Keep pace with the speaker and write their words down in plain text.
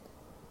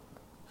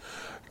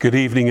Good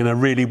evening and a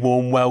really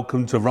warm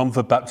welcome to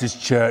Romford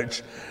Baptist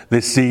Church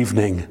this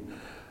evening.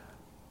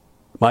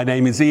 My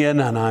name is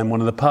Ian and I'm one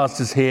of the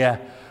pastors here,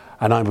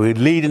 and I will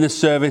lead in the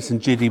service and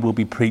Judy will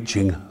be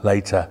preaching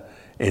later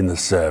in the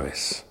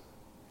service.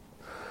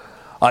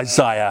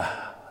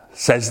 Isaiah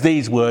says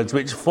these words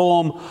which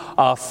form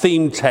our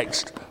theme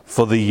text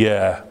for the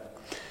year.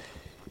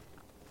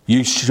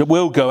 You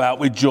will go out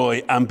with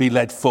joy and be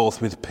led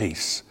forth with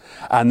peace.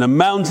 And the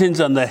mountains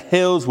and the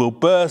hills will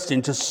burst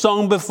into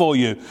song before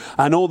you,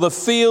 and all the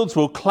fields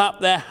will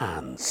clap their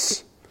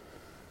hands.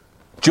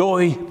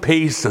 Joy,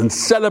 peace, and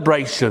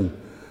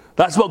celebration.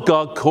 That's what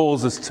God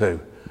calls us to.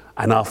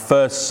 And our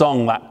first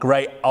song, that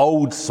great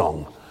old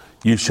song,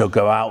 You Shall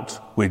Go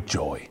Out with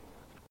Joy.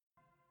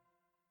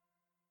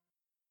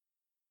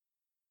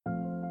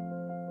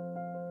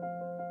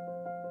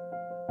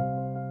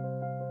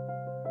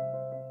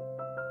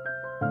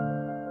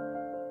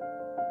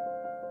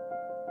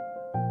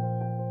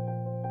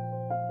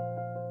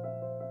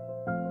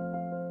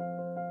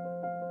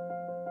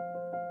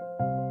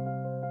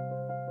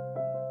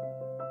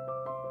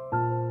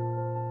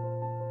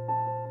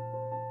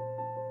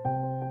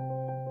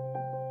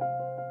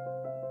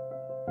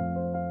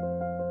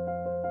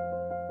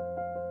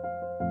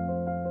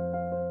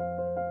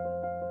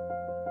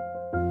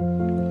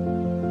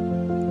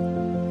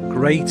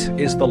 Great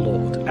is the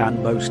Lord,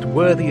 and most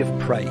worthy of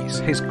praise.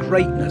 His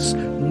greatness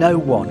no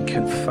one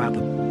can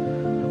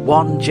fathom.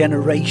 One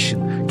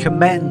generation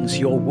commends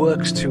your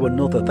works to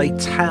another. They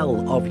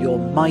tell of your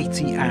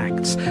mighty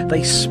acts.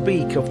 They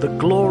speak of the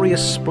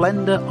glorious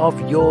splendour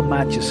of your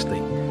majesty.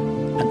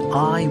 And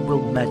I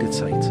will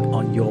meditate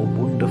on your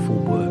wonderful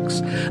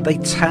works. They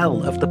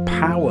tell of the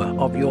power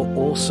of your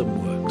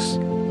awesome works.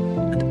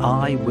 And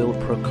I will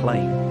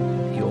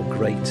proclaim your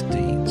great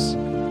deeds.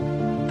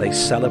 They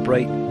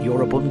celebrate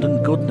your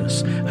abundant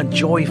goodness and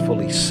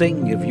joyfully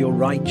sing of your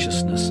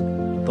righteousness.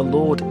 The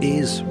Lord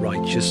is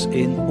righteous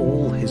in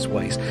all his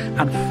ways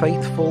and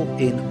faithful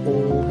in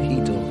all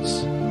he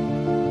does.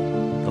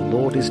 The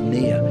Lord is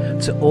near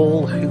to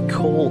all who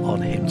call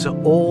on him, to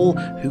all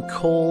who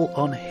call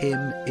on him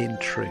in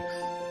truth.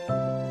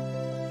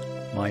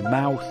 My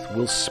mouth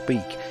will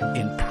speak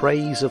in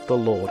praise of the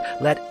Lord.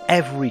 Let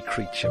every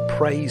creature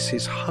praise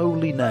his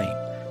holy name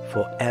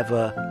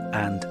forever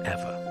and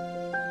ever.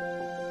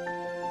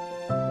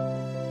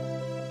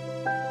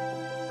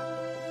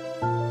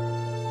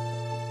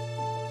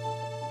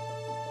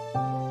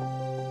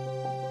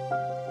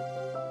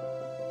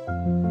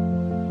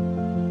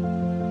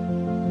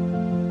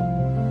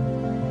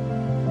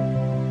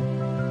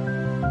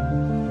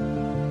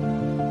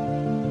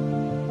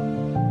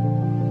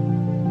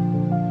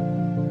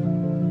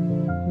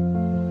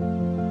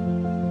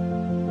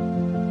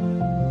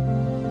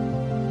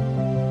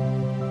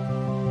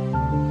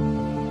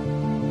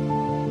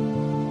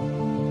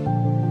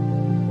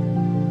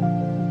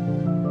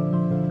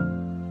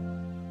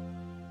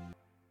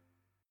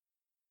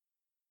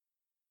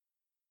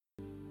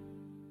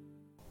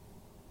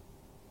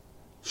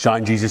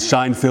 Shine, Jesus,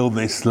 shine, fill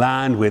this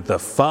land with the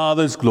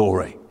Father's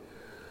glory.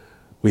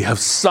 We have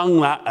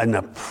sung that in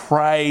a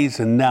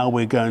praise, and now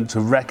we're going to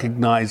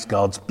recognize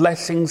God's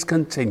blessings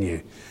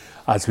continue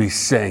as we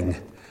sing,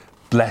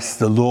 Bless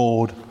the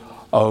Lord,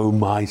 O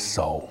my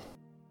soul.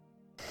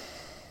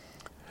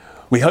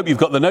 We hope you've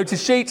got the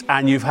notice sheet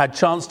and you've had a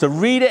chance to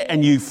read it,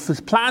 and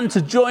you've planned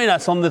to join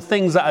us on the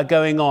things that are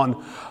going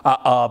on at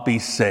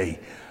RBC.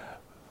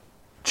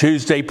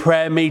 Tuesday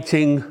prayer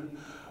meeting,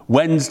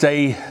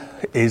 Wednesday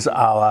is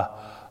our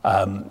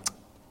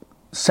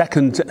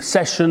second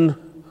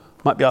session,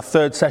 might be our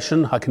third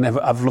session,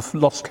 I've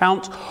lost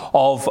count,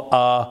 of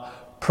our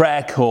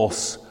prayer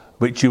course,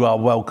 which you are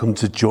welcome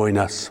to join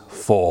us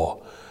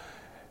for.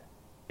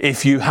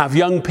 If you have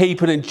young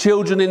people and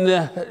children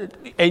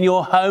in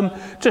your home,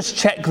 just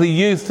check the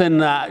youth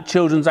and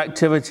children's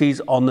activities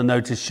on the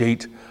notice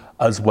sheet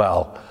as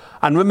well.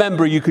 And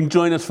remember, you can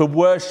join us for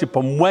worship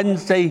on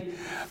Wednesday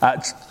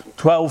at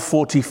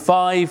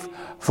 12:45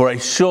 for a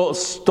short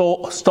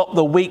stop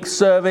the week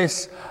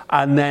service,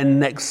 and then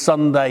next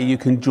Sunday you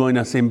can join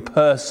us in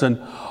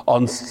person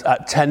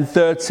at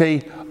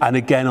 10:30 and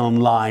again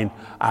online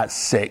at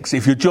 6.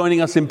 If you're joining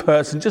us in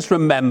person, just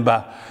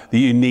remember that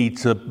you need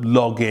to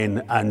log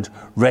in and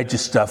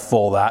register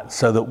for that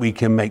so that we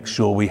can make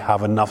sure we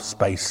have enough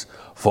space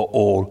for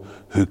all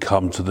who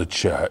come to the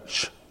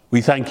church.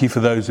 We thank you for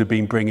those who've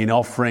been bringing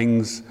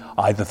offerings,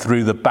 either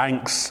through the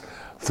banks,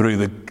 through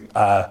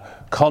the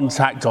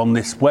contact on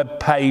this web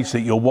page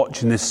that you're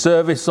watching this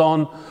service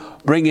on,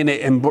 bringing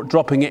it and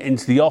dropping it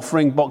into the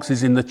offering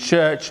boxes in the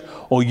church,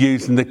 or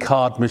using the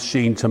card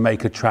machine to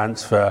make a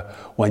transfer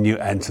when you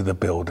enter the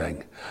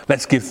building.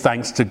 Let's give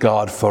thanks to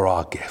God for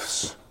our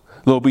gifts.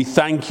 Lord, we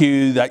thank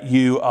you that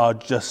you are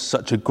just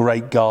such a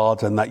great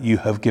God and that you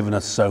have given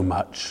us so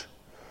much.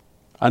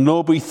 And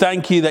Lord, we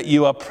thank you that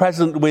you are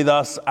present with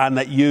us and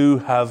that you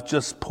have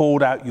just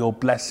poured out your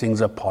blessings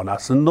upon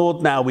us. And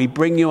Lord, now we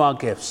bring you our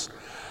gifts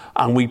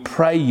and we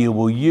pray you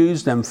will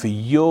use them for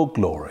your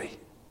glory.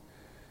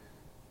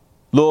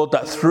 Lord,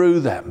 that through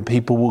them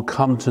people will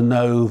come to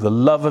know the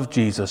love of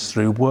Jesus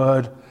through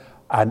word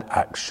and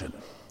action.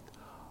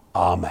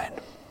 Amen.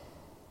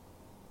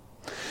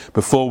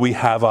 Before we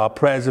have our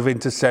prayers of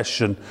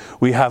intercession,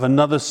 we have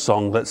another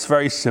song that's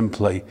very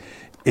simply,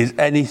 Is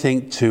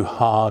Anything Too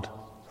Hard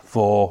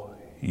for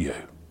You?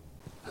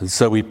 And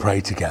so we pray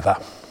together.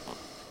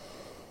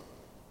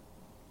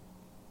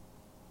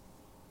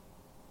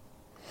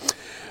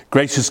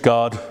 Gracious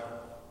God,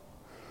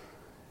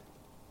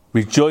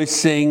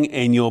 rejoicing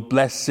in your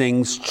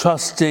blessings,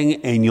 trusting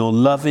in your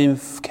loving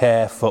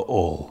care for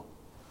all,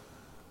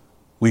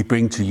 we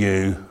bring to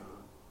you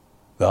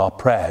our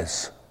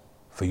prayers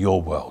for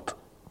your world.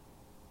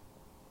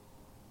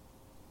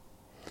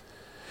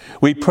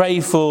 We pray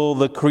for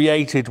the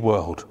created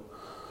world,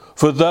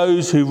 for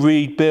those who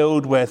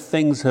rebuild where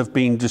things have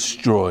been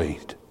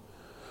destroyed,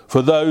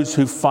 for those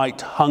who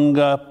fight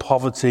hunger,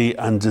 poverty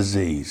and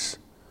disease,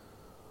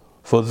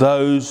 for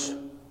those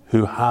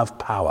who have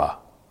power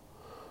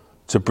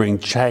to bring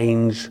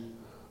change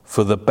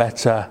for the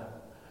better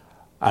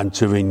and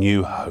to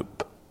renew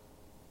hope.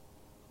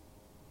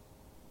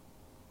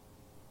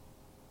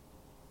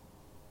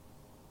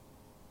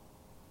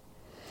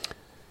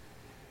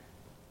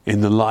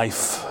 In the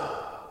life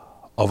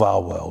of our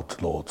world,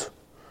 Lord,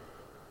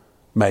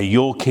 may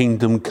your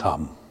kingdom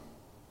come,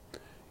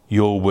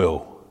 your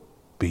will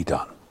be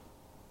done.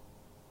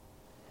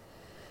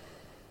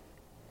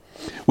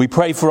 We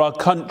pray for our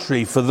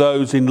country, for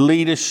those in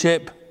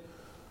leadership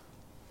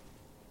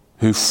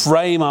who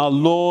frame our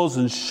laws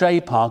and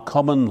shape our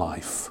common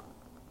life,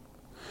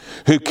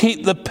 who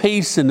keep the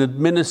peace and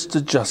administer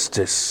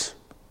justice,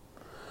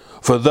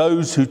 for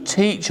those who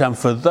teach and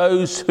for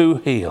those who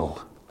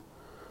heal,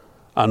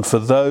 and for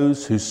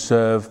those who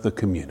serve the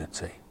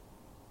community.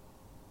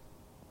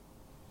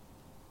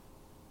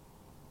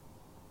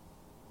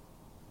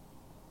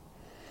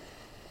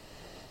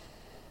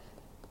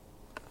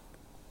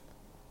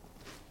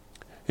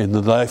 In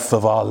the life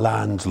of our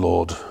land,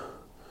 Lord,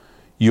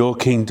 your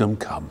kingdom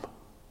come,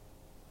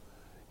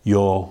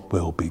 your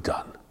will be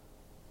done.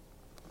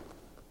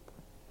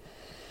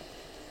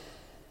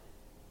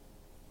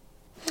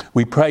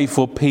 We pray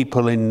for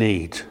people in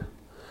need,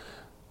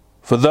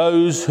 for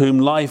those whom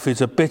life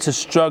is a bitter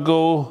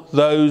struggle,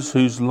 those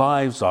whose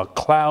lives are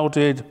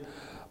clouded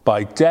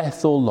by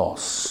death or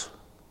loss,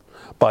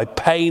 by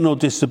pain or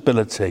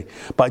disability,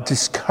 by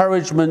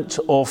discouragement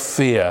or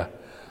fear,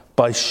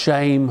 by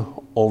shame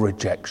or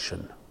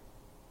rejection.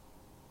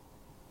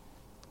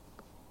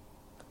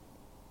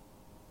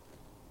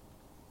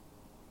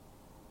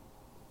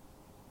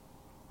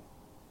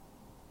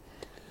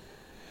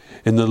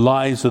 In the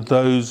lives of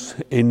those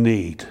in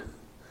need,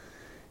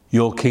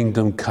 your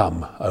kingdom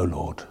come, O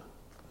Lord.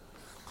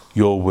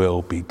 Your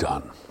will be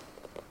done.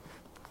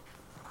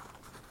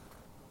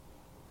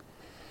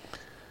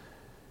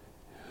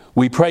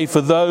 We pray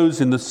for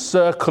those in the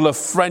circle of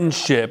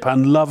friendship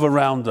and love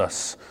around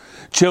us,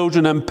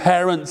 children and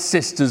parents,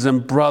 sisters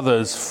and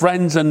brothers,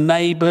 friends and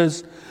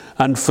neighbours,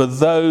 and for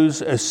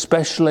those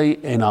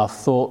especially in our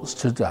thoughts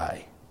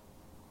today.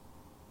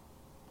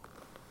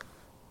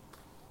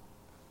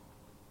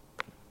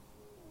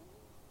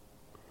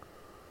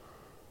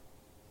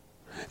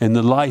 In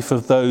the life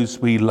of those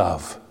we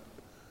love,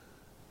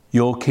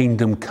 your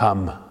kingdom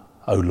come,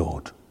 O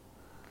Lord.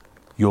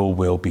 Your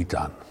will be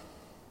done.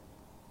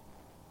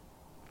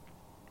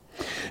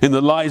 In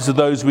the lives of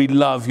those we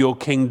love, your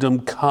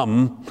kingdom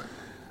come.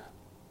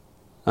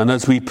 And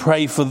as we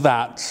pray for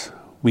that,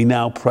 we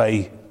now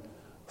pray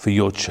for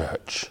your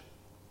church.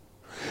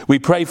 We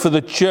pray for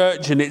the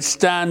church in its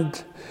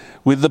stand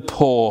with the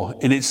poor,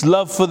 in its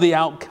love for the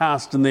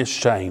outcast and the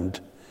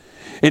ashamed,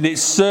 in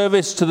its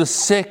service to the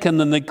sick and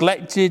the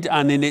neglected,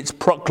 and in its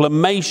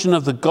proclamation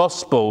of the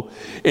gospel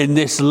in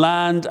this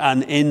land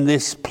and in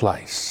this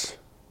place.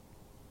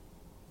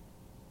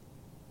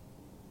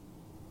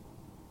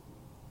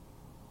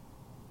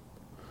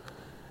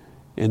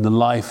 In the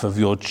life of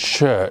your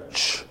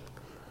church,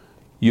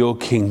 your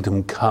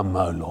kingdom come,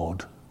 O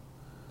Lord.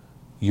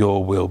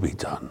 Your will be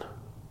done.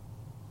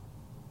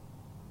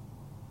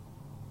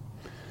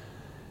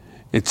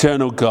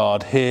 Eternal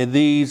God, hear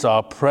these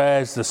our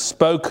prayers, the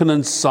spoken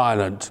and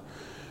silent,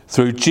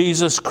 through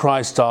Jesus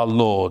Christ our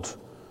Lord,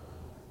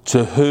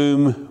 to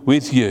whom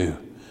with you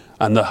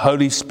and the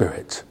Holy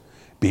Spirit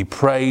be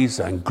praise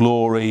and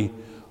glory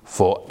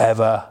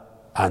forever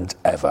and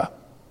ever.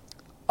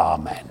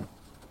 Amen.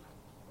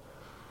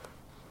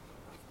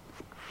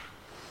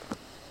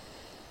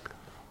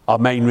 Our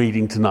main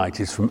reading tonight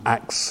is from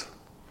Acts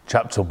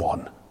chapter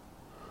 1.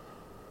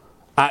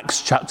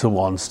 Acts chapter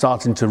 1,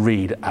 starting to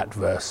read at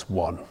verse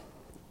 1.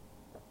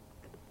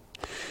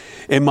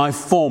 In my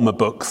former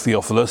book,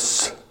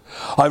 Theophilus,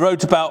 I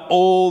wrote about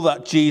all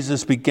that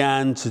Jesus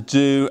began to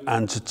do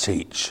and to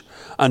teach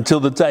until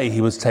the day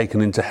he was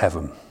taken into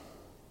heaven.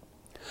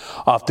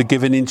 After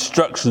giving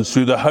instructions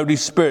through the Holy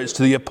Spirit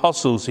to the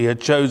apostles he had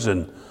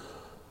chosen,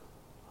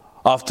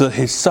 after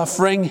his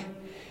suffering,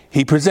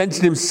 he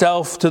presented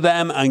himself to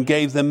them and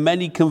gave them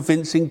many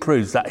convincing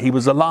proofs that he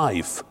was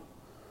alive.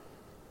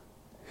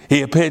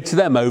 He appeared to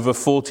them over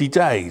 40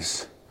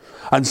 days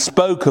and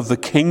spoke of the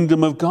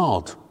kingdom of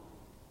God.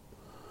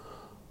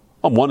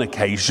 On one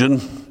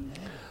occasion,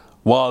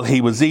 while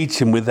he was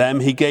eating with them,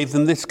 he gave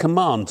them this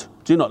command: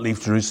 do not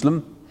leave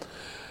Jerusalem,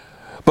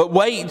 but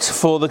wait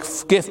for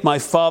the gift my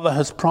Father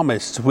has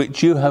promised,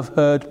 which you have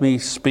heard me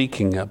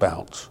speaking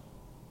about.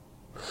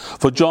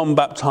 For John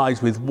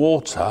baptized with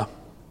water,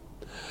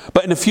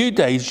 but in a few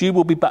days you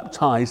will be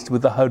baptized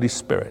with the Holy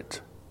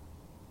Spirit.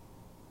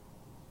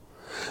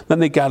 Then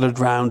they gathered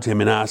round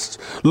him and asked,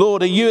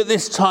 Lord, are you at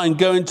this time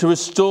going to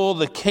restore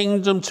the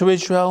kingdom to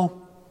Israel?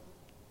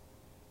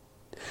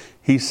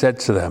 He said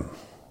to them,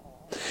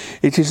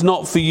 it is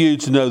not for you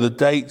to know the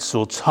dates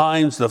or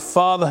times the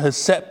Father has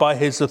set by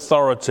his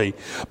authority,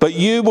 but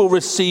you will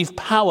receive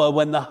power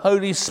when the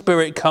Holy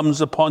Spirit comes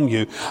upon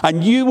you,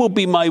 and you will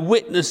be my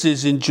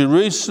witnesses in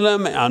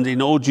Jerusalem and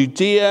in all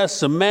Judea,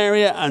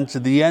 Samaria, and to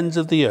the ends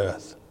of the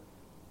earth.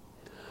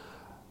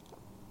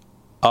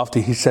 After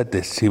he said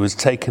this, he was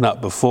taken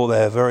up before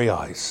their very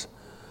eyes,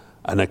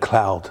 and a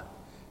cloud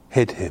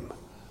hid him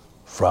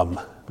from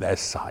their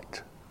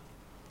sight.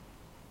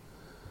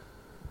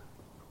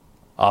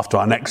 After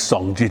our next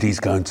song, Jiddy's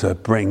going to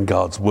bring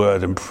God's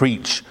word and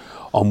preach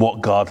on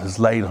what God has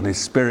laid on his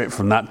spirit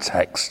from that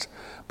text.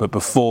 But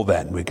before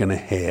then, we're going to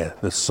hear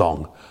the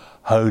song,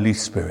 Holy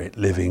Spirit,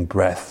 Living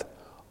Breath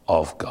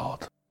of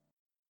God.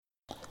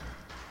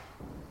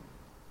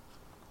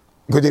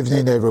 Good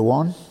evening,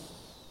 everyone.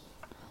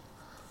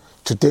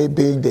 Today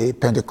being the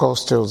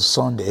Pentecost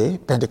Sunday,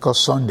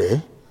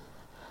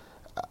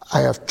 I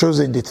have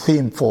chosen the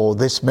theme for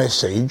this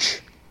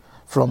message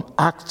from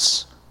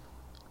Acts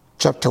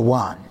chapter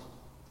 1.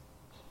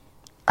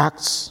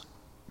 Acts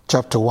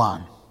chapter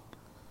 1.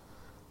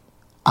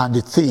 And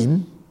the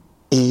theme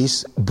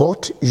is,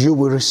 but you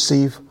will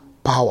receive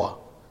power.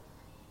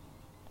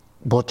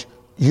 But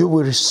you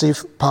will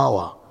receive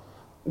power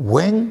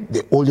when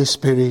the Holy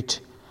Spirit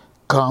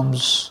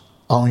comes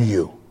on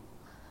you.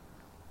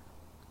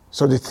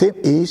 So the theme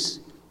is,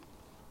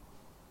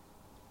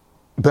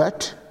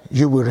 but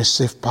you will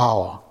receive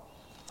power.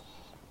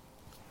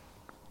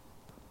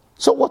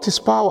 So what is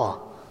power?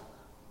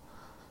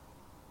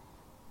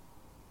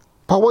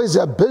 Power is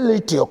the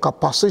ability or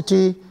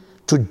capacity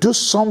to do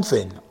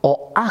something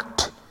or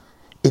act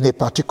in a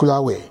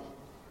particular way.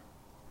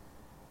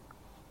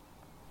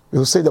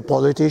 You say the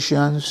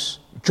politicians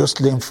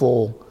jostling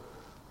for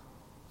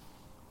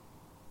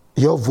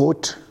your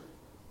vote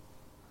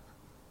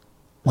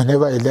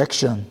whenever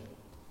election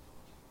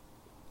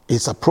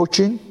is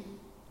approaching.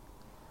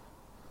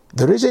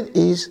 The reason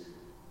is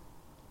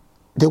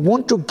they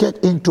want to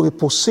get into a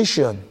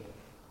position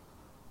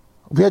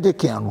where they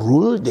can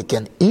rule, they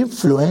can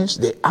influence,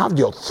 they have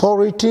the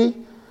authority,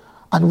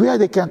 and where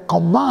they can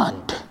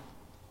command.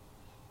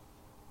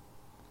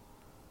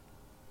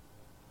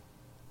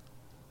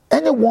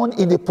 Anyone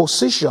in a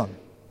position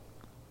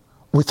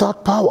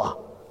without power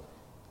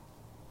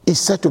is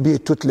said to be a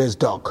toothless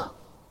dog.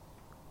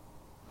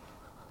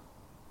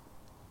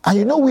 And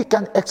you know, we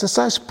can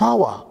exercise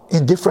power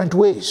in different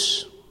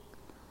ways.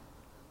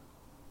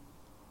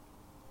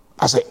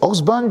 As a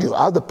husband, you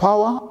have the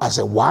power. As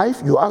a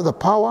wife, you have the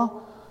power.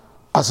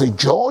 As a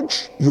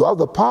judge, you have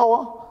the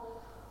power.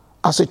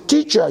 As a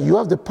teacher, you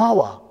have the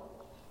power.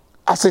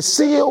 As a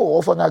CEO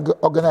of an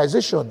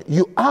organization,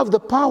 you have the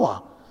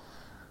power.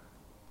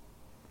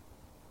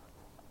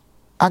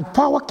 And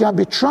power can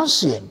be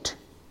transient.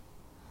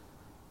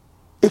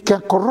 It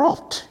can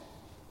corrupt.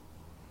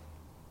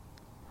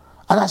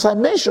 And as I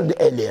mentioned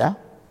earlier,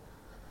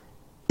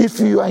 if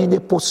you are in a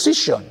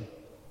position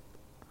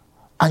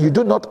and you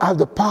do not have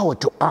the power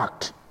to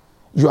act,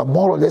 you are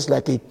more or less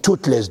like a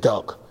toothless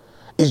dog.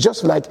 It's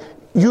just like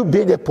you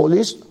being a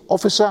police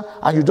officer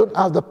and you don't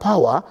have the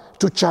power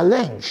to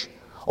challenge,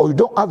 or you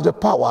don't have the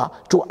power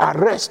to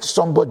arrest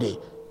somebody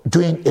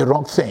doing a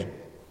wrong thing.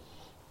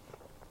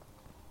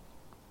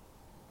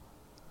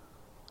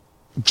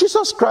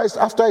 Jesus Christ,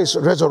 after his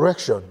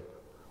resurrection,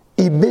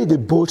 he made a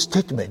bold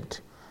statement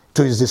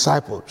to his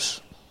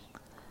disciples.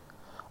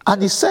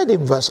 And he said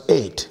in verse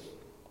 8,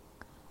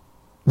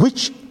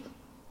 which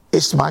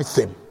is my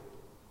theme,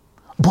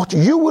 but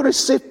you will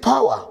receive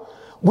power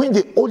when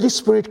the Holy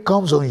Spirit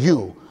comes on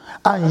you,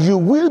 and you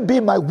will be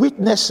my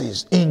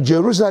witnesses in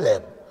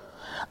Jerusalem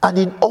and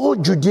in all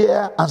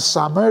Judea and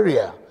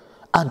Samaria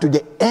and to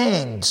the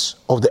ends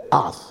of the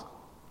earth.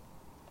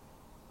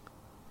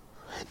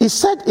 He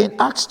said in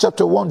Acts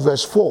chapter 1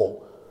 verse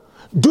 4,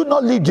 do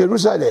not leave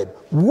Jerusalem,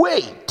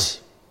 wait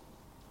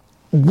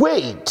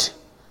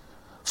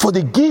for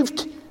the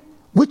gift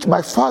which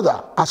my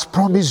Father has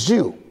promised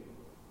you.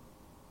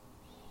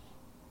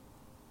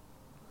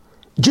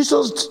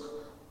 Jesus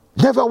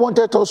never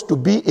wanted us to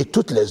be a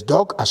toothless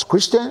dog as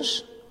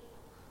Christians,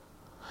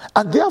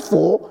 and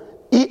therefore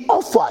he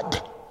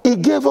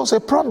gave us a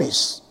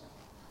promise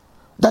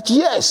that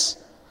yes,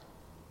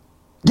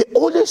 the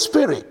Holy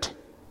Spirit,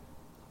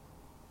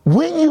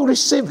 when you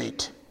receive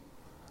it,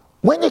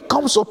 when it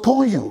comes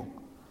upon you,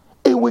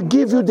 it will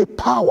give you the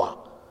power.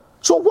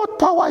 So what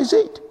power is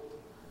it?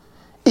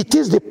 It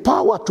is the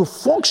power to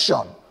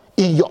function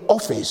in your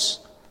office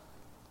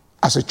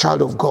as a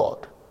child of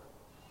God?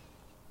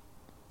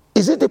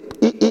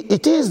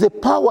 It is the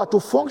power to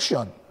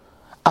function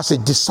as a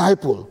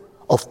disciple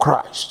of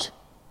Christ.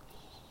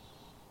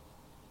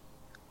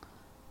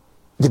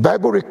 The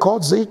Bible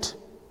records it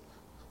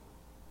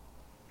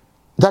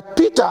that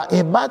Peter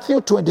in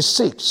Matthew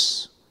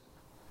 26,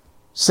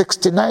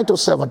 69 to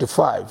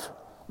 75,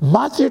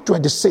 Matthew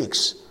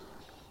 26,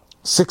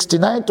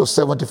 69 to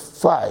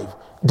 75,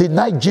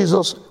 denied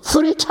Jesus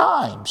 3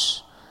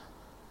 times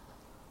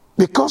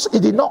because he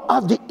did not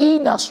have the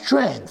inner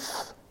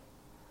strength.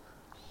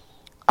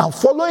 And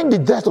following the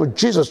death of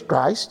Jesus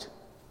Christ,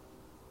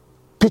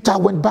 Peter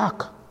went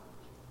back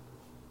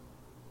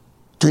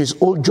to his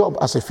old job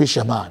as a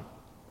fisherman.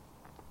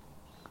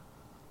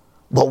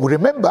 But we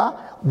remember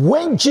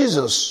when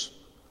Jesus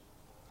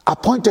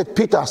appointed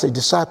Peter as a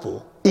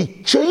disciple,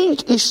 he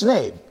changed his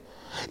name.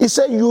 He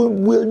said, you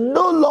will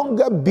no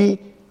longer be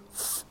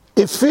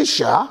a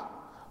fisher,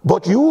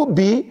 but you will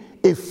be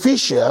a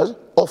fisher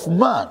of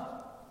man.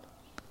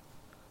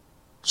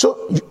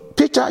 So,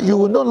 Peter, you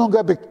will no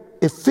longer be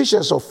a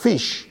fisher of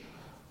fish,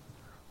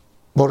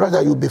 but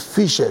rather you'll be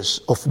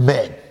fishers of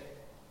men.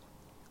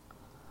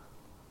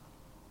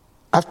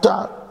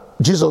 After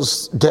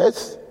Jesus'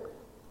 death,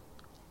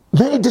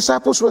 many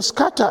disciples were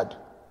scattered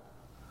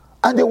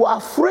and they were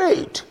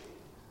afraid.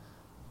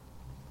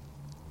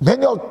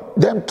 Many of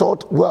them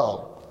thought,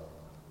 well,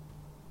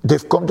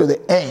 they've come to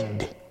the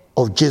end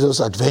of Jesus'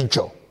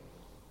 adventure.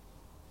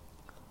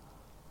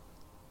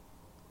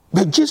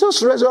 But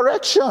Jesus'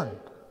 resurrection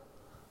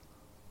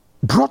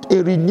brought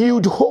a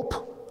renewed hope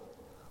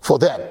for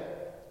them.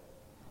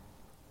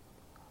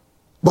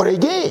 But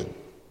again,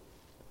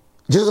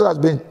 Jesus has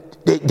been,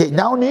 they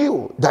now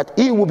knew that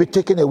he would be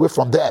taken away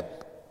from them.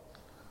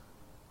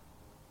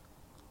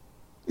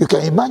 You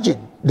can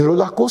imagine the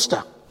roller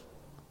coaster.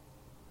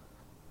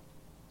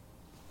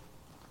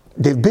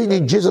 They've been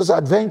in Jesus'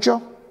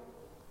 adventure.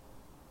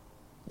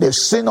 They've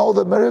seen all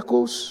the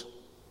miracles.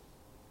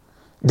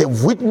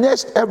 They've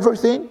witnessed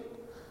everything.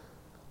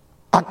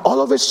 And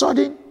all of a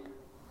sudden,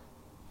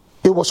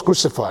 he was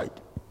crucified.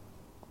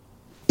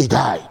 He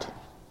died.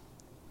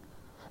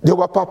 They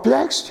were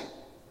perplexed.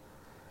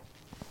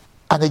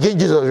 And again,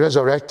 Jesus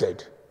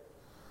resurrected.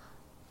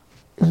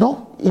 You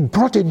know, he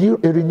brought a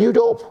renewed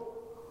hope.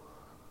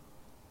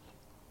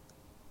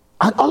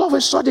 And all of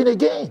a sudden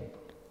again,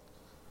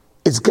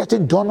 it's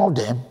getting dawned on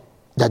them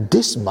that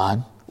this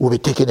man will be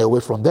taken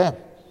away from them.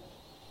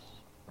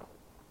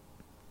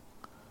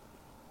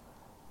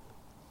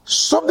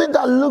 Something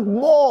that looked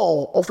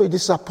more of a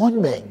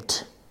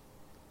disappointment,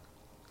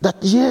 that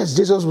yes,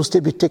 Jesus will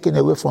still be taken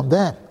away from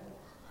them.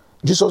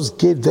 Jesus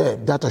gave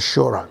them that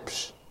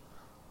assurance.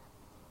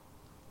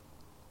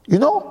 You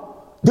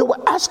know, they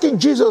were asking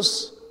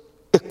Jesus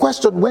a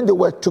question when they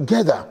were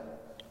together,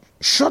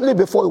 shortly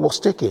before he was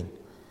taken.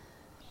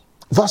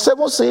 Verse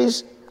 7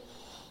 says,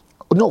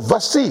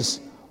 verse 6,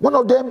 one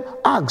of them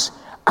asks,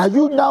 are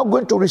you now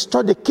going to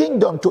restore the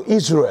kingdom to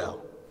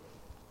Israel?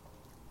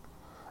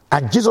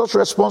 And Jesus'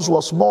 response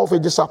was more of a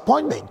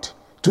disappointment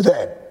to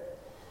them.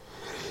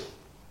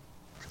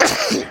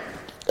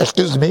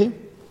 Excuse me.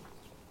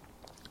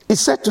 He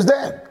said to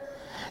them,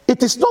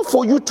 it is not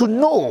for you to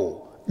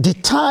know the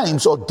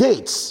times or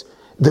dates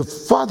the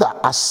Father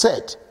has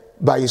set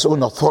by his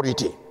own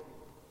authority.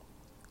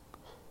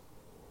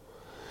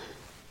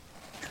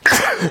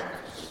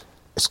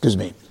 Excuse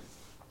me.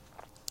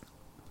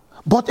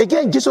 But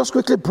again, Jesus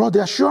quickly brought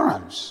the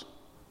assurance.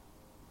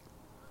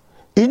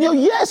 You know,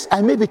 yes,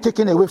 I may be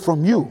taken away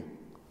from you,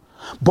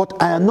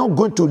 but I am not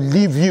going to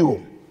leave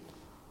you.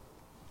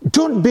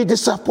 Don't be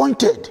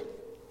disappointed.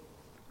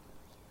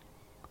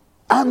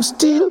 I'm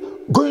still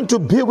going to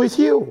be with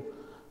you.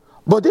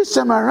 But this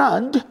time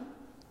around,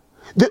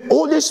 the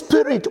Holy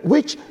Spirit,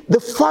 which the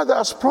Father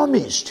has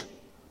promised,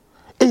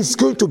 is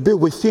going to be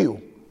with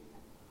you.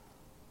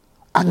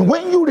 And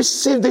when you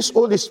receive this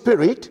Holy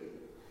Spirit,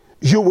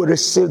 you will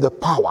receive the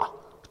power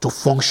to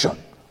function.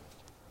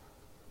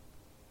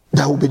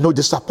 There will be no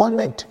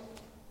disappointment.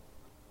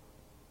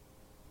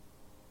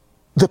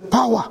 The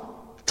power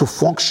to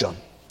function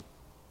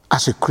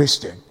as a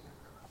Christian,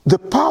 the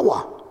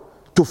power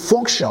to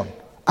function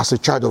as a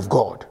child of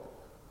God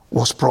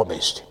was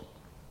promised.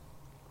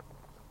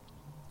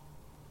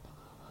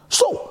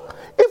 So,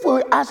 if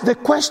we ask the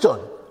question,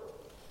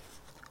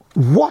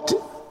 what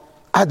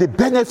are the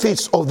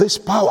benefits of this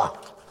power?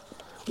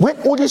 When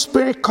Holy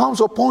Spirit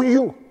comes upon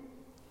you,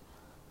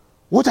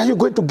 what are you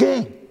going to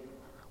gain?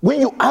 When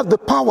you have the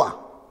power,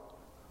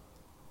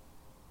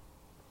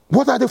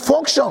 what are the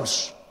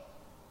functions?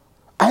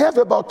 I have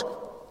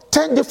about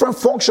 10 different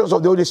functions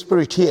of the Holy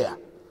Spirit here.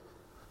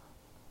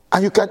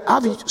 And you can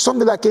have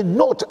something like a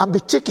note and be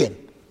taken,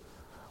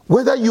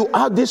 whether you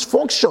have these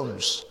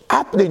functions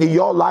happening in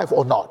your life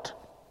or not.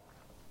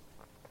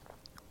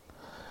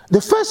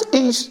 The first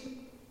is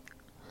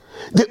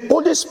the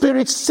Holy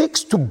Spirit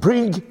seeks to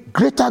bring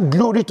greater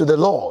glory to the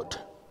Lord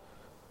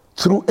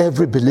through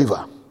every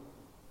believer.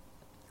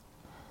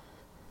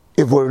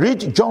 If we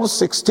read John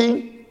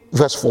 16,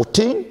 verse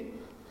 14,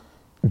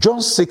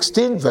 John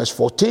 16, verse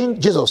 14,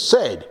 Jesus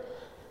said,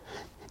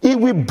 He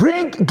will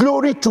bring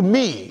glory to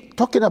me,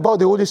 talking about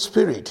the Holy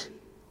Spirit,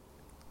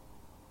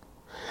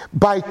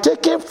 by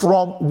taking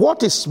from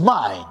what is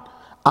mine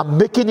and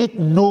making it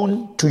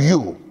known to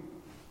you.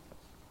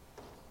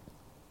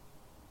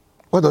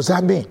 What does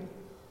that mean?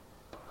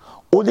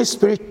 Holy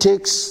Spirit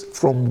takes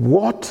from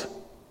what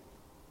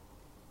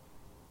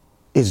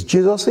is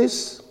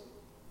Jesus's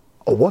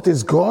or what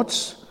is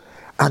God's,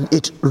 and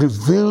it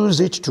reveals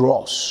it to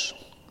us,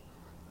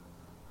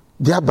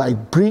 thereby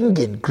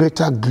bringing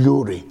greater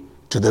glory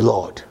to the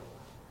Lord.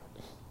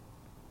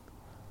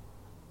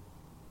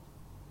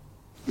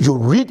 You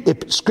read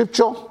a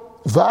scripture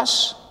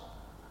verse,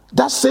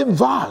 that same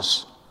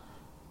verse,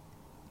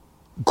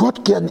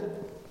 God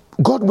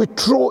will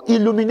throw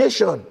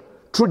illumination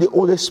through the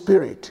Holy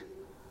Spirit,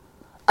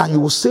 and you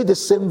will see the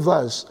same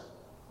verse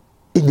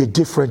in a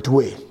different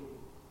way,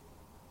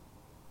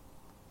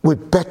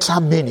 with better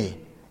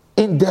meaning,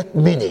 in-depth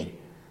meaning,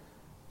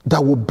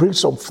 that will bring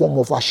some form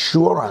of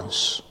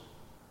assurance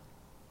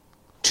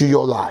to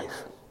your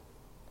life.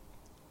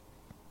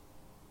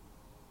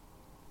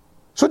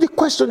 So the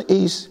question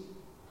is,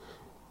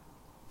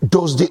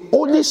 does the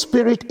Holy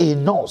Spirit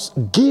in us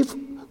give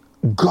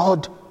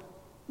God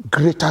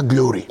greater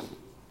glory?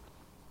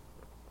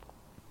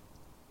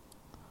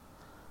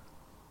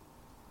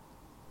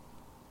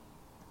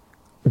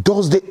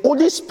 Does the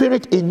Holy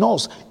Spirit in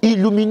us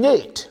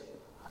illuminate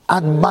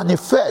and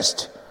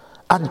manifest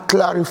and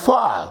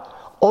clarify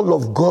all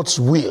of God's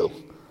will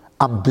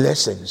and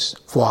blessings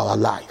for our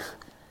life?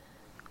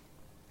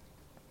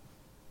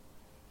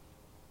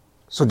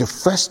 So the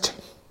first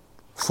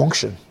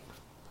function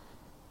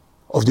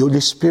of the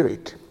Holy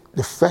Spirit,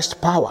 the first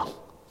power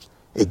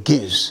it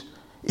gives,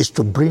 is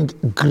to bring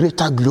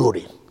greater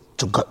glory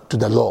to God, to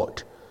the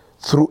Lord,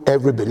 through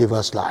every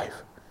believer's life.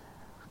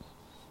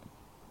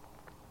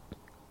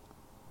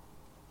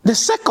 The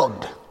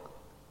second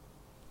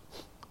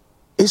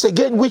is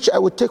again, which I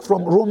will take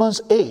from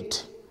Romans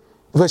 8,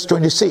 verse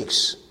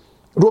 26.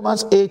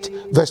 Romans 8,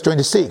 verse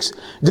 26.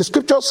 The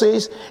scripture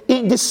says,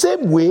 in the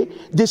same way,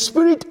 the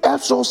Spirit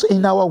helps us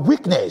in our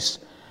weakness.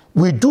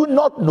 We do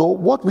not know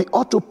what we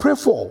ought to pray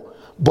for,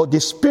 but the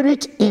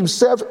Spirit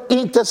Himself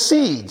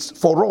intercedes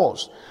for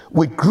us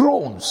with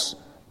groans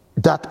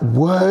that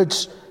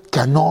words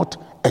cannot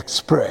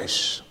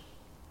express.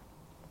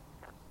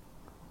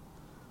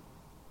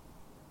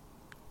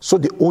 So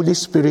the Holy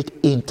Spirit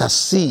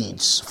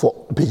intercedes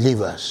for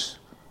believers.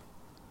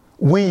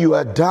 When you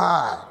are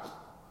down,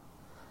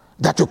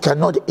 that you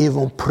cannot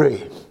even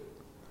pray.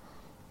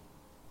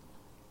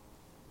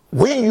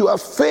 When you are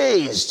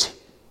faced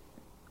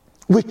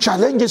with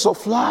challenges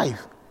of life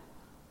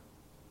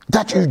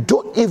that you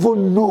don't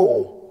even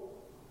know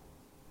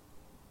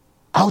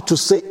how to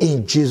say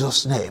in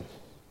Jesus' name,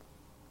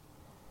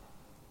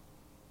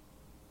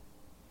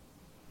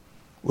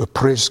 we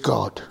praise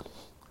God.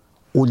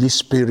 Holy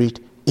Spirit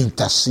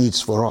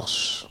intercedes for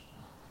us.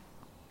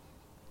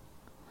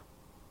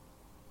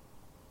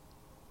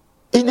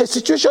 In a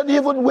situation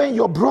even when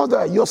your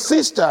brother, your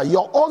sister,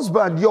 your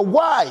husband, your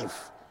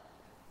wife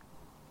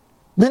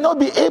may not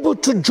be able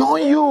to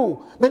join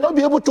you, may not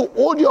be able to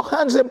hold your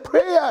hands in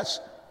prayers,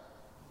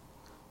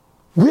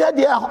 where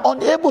they are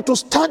unable to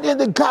stand in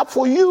the gap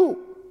for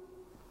you,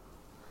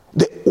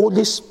 the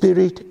Holy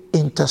Spirit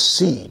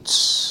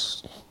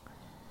intercedes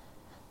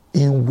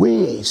in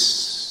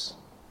ways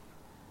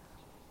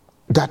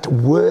that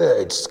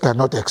words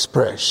cannot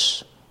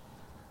express.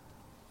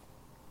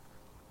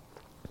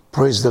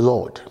 Praise the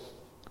Lord.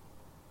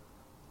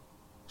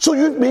 So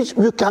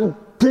you can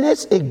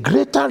place a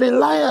greater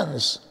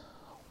reliance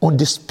on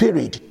the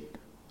Spirit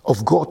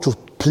of God to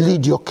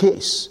plead your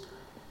case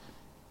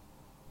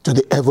to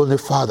the Heavenly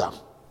Father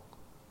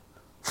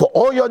for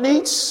all your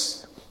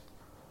needs,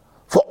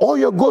 for all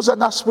your goals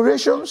and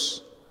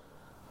aspirations,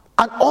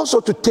 and also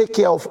to take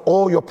care of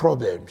all your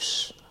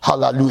problems.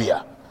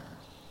 Hallelujah.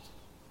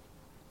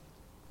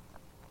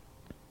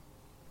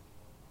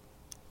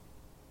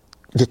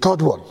 The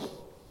third one.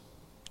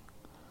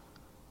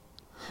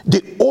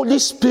 The Holy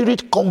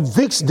Spirit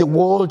convicts the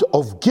world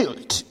of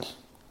guilt.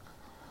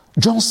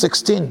 John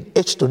 16,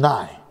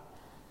 8-9.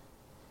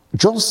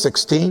 John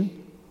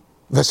 16,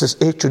 verses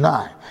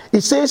 8-9.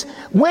 It says,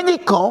 when He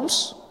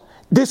comes,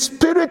 the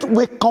Spirit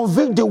will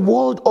convict the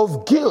world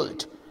of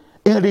guilt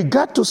in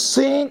regard to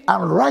sin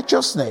and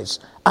righteousness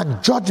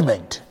and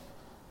judgment.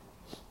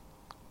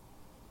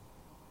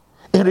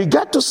 In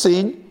regard to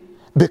sin,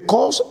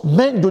 because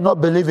men do not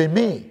believe in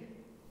me.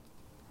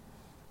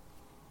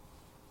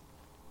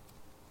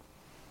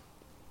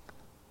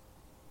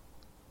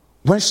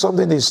 When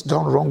something is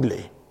done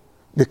wrongly,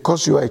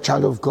 because you are a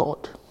child of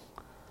God,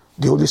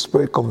 the Holy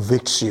Spirit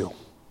convicts you.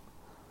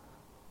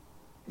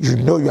 You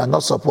know you are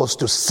not supposed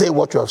to say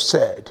what you have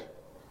said.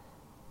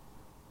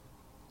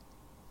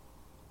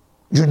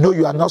 You know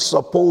you are not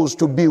supposed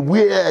to be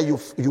where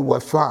you were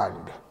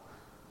found,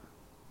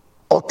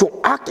 or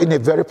to act in a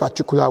very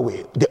particular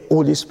way. The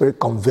Holy Spirit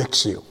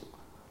convicts you.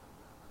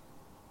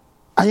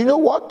 And you know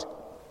what?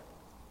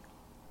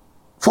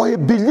 For a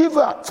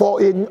believer,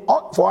 for an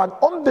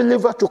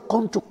unbeliever to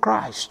come to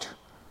Christ,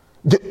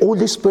 the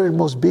Holy Spirit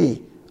must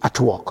be at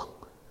work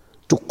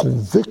to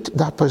convict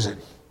that person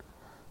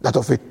that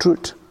of a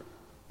truth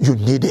you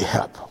need a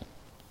help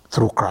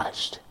through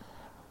Christ.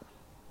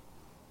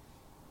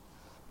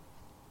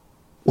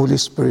 Holy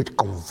Spirit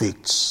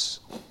convicts.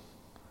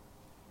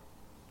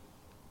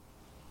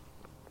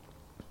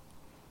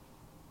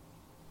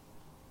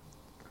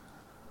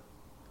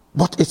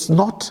 But it's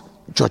not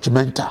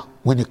judgmental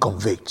when he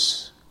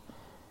convicts.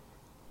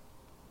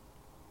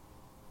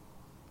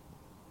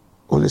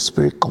 Holy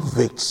Spirit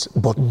convicts,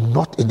 but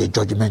not in a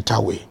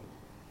judgmental way.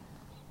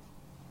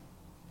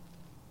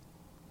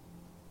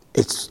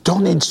 It's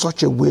done in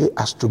such a way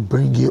as to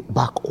bring you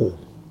back home.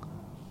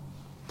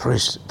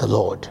 Praise the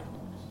Lord.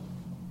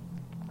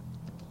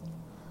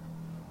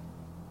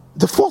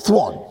 The fourth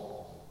one,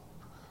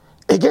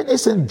 again,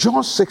 is in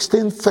John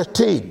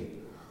 16:13.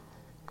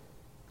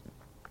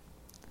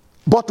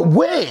 But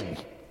when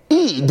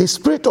he, the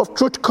Spirit of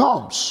truth,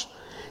 comes,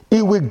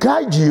 he will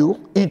guide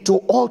you into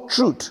all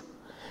truth.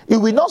 He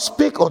will not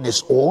speak on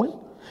his own.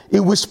 He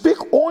will speak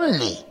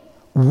only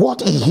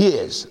what he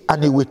hears,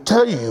 and he will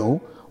tell you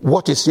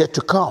what is yet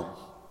to come.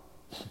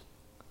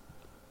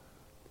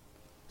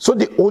 So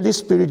the Holy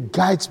Spirit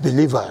guides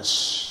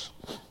believers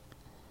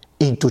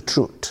into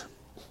truth.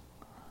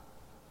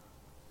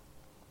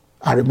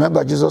 I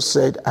remember Jesus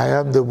said, I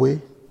am the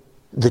way,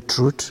 the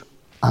truth,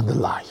 and the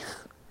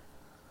life.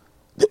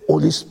 The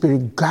Holy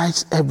Spirit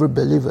guides every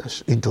believer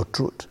into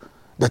truth.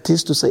 That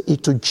is to say,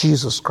 into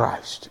Jesus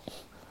Christ.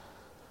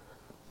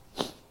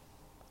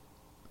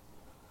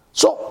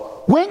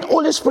 So, when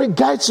Holy Spirit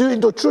guides you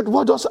into truth,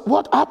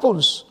 what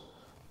happens?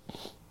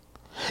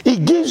 He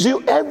gives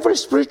you every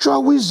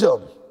spiritual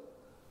wisdom,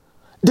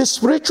 the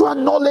spiritual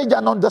knowledge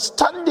and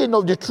understanding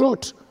of the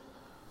truth.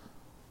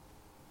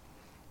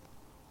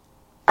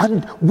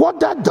 And what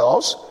that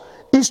does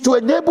is to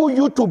enable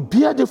you to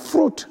bear the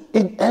fruit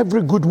in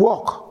every good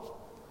work,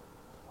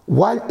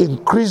 while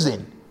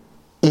increasing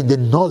in the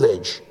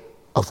knowledge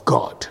of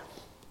God.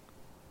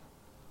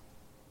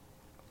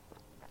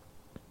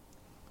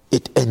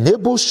 It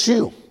enables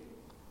you.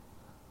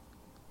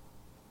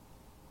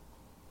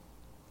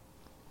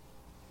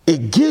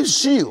 It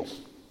gives you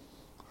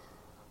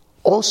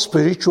all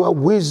spiritual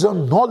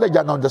wisdom, knowledge,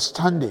 and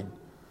understanding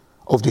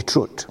of the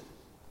truth.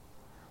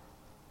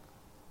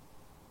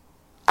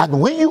 And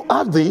when you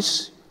have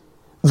this,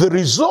 the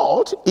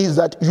result is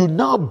that you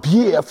now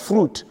bear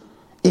fruit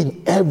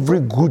in every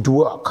good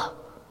work.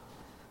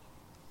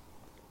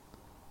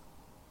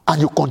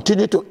 And you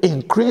continue to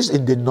increase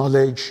in the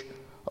knowledge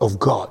of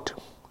God.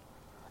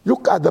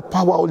 Look at the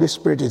power Holy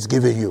Spirit is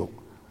giving you.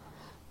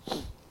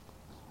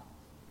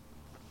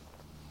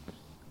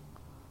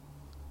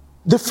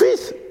 The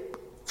fifth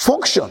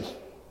function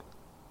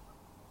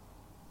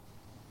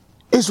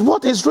is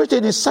what is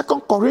written in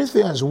 2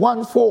 Corinthians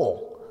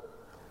 1:4.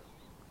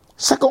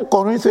 2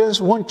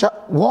 Corinthians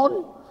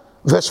 1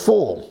 verse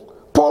 4.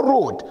 Paul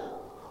wrote,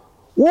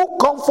 who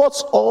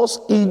comforts us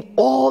in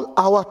all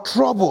our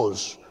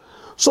troubles,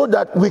 so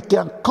that we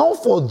can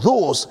comfort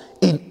those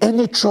in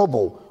any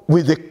trouble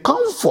with the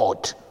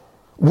comfort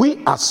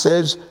we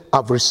ourselves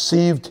have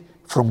received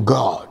from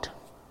God.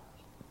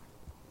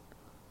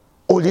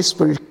 Holy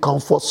Spirit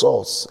comforts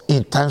us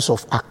in times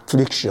of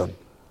affliction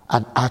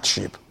and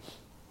hardship.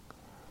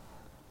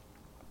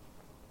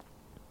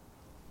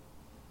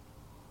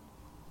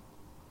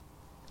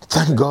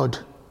 Thank God.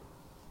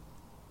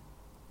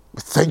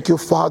 Thank you,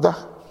 Father,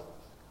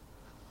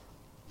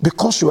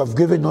 because you have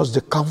given us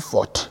the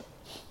comfort.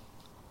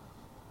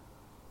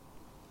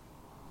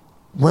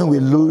 When we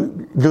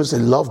lose a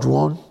loved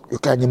one, you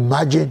can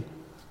imagine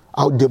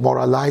how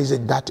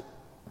demoralizing that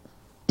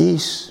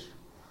is.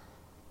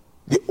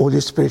 The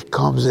Holy Spirit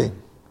comes in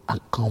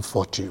and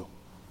comforts you.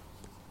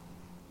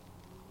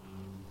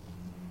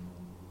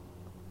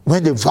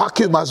 When the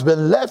vacuum has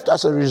been left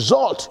as a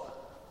result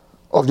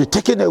of the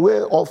taking away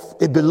of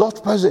a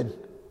beloved person,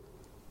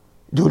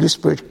 the Holy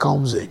Spirit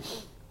comes in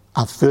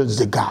and fills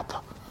the gap.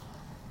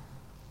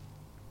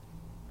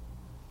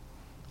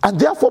 And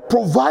therefore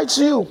provides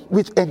you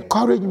with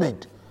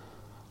encouragement,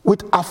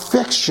 with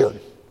affection,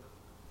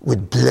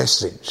 with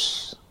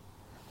blessings.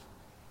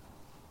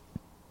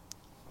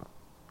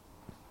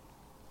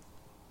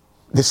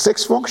 The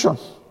sixth function.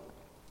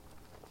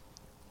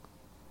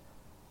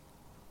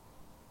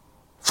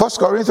 1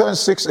 Corinthians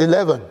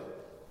 6:11.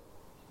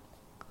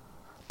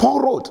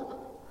 Paul wrote,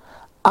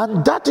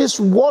 and that is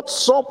what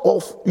some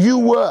of you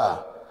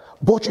were,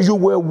 but you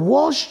were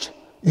washed,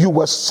 you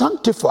were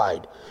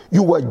sanctified,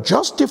 you were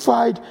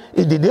justified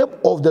in the name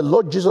of the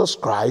Lord Jesus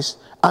Christ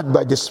and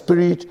by the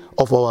Spirit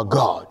of our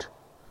God.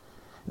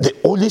 The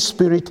Holy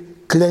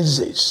Spirit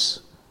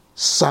cleanses,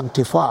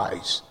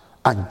 sanctifies,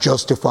 and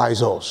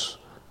justifies us.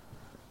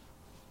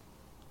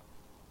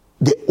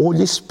 The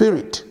Holy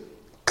Spirit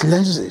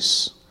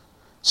cleanses,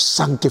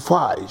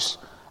 sanctifies,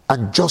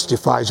 and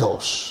justifies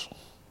us.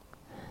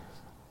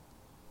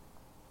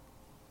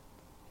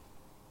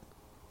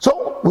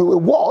 So we were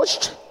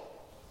washed,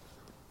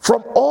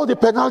 from all the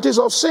penalties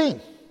of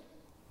sin.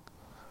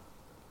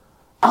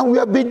 And we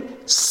have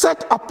been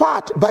set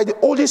apart by the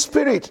Holy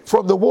Spirit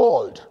from the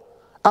world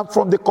and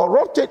from the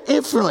corrupted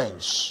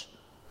influence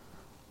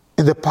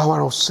in the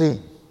power of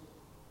sin.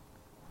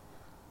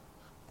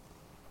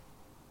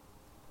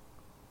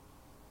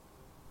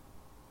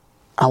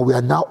 And we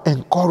are now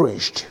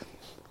encouraged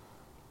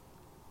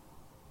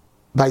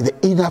by the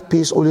inner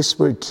peace Holy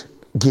Spirit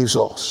gives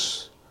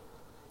us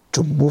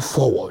to move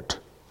forward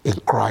in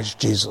Christ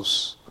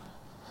Jesus.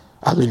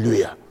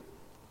 Hallelujah.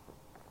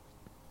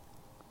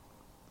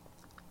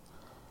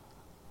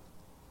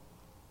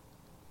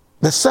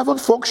 The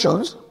seventh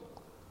function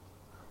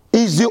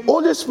is the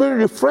Holy Spirit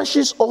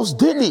refreshes us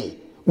daily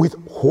with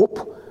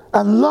hope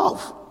and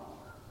love.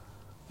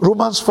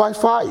 Romans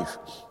 5:5.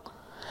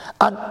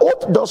 And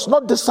hope does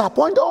not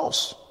disappoint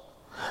us,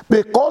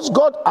 because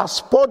God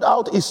has poured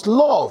out his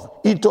love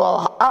into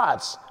our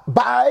hearts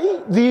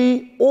by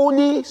the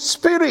Holy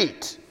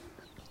Spirit,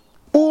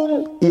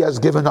 whom he has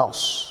given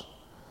us.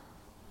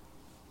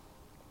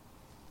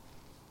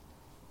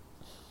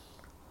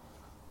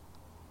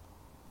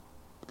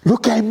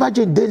 Look, I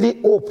imagine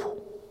daily hope,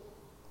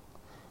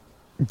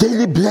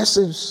 daily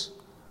blessings,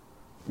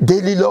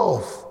 daily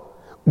love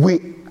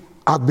we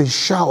have been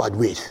showered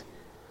with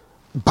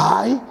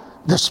by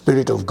the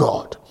Spirit of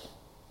God.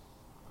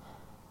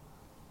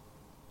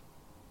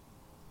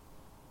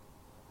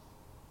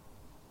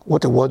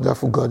 What a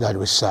wonderful God that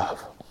we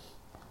serve.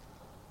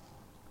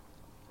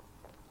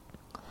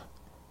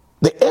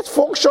 The eighth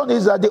function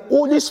is that the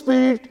Holy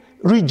Spirit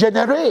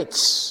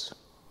regenerates.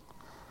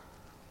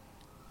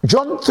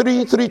 John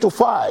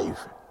 3:3-5.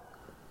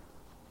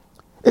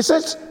 It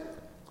says,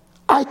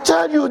 I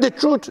tell you the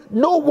truth,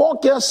 no one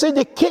can see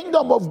the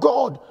kingdom of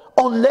God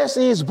unless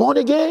he is born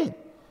again.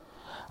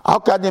 How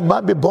can a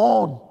man be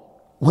born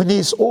when he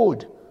is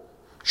old?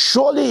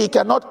 Surely he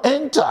cannot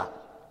enter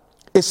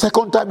a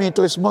second time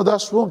into his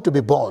mother's womb to be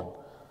born.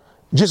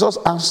 Jesus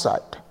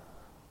answered,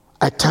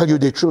 I tell you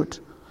the truth,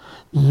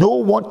 no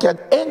one can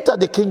enter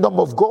the kingdom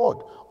of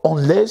God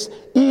unless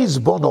he is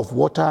born of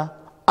water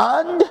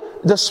and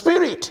the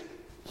Spirit.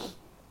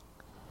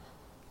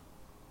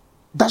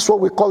 That's what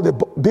we call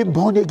being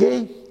born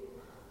again.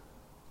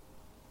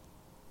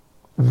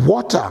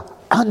 Water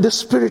and the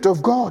Spirit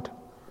of God.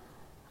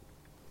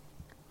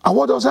 And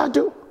what does that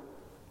do?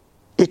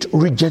 It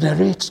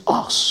regenerates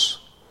us.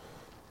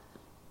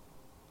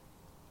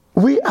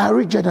 We are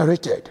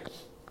regenerated.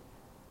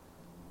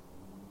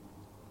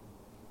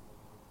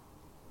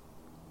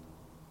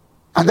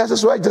 And that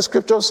is why the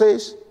scripture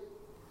says,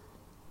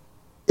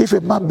 if a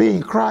man be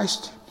in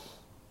Christ,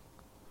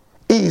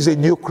 he is a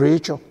new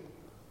creature.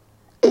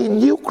 A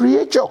new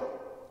creature,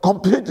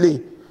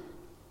 completely.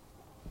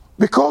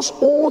 Because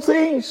all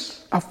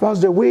things have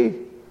passed away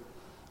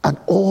and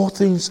all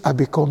things have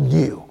become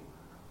new.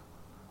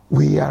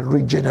 We are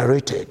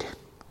regenerated.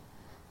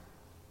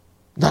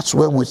 That's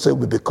when we say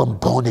we become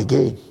born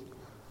again.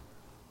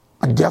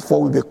 And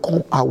therefore we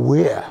become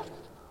aware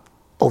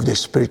of the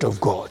Spirit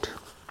of God.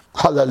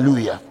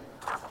 Hallelujah.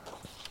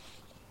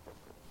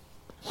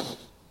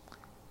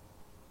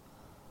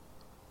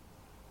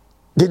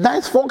 The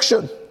ninth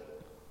function.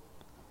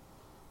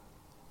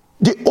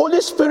 The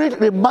Holy Spirit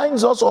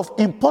reminds us of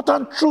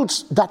important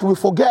truths that we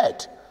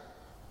forget.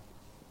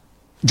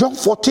 John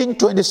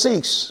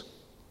 14:26.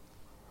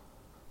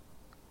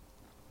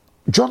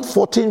 John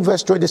 14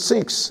 verse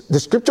 26. The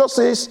scripture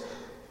says,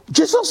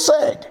 Jesus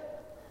said,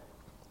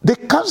 the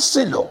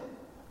Counselor,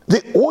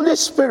 the Holy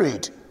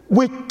Spirit,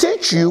 will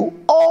teach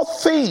you all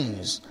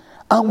things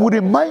and will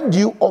remind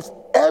you of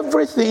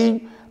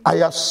everything I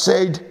have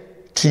said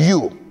to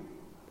you.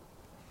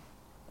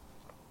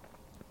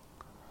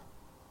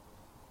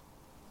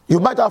 You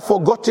might have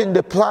forgotten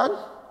the plan.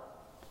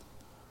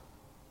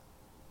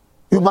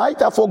 You might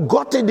have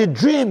forgotten the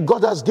dream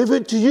God has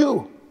given to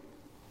you.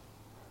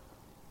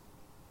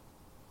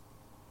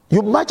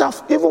 You might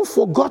have even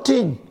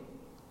forgotten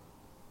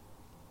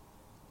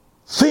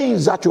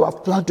things that you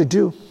have planned to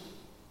do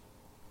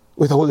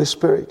with the Holy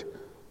Spirit.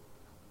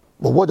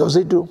 But what does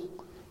it do?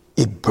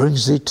 It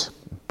brings it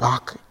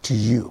back to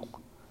you.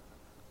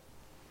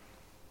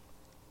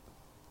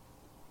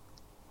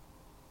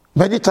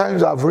 Many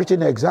times I've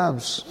written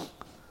exams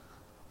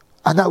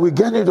and I will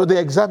get into the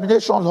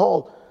examination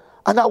hall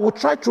and I will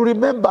try to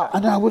remember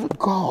and I will,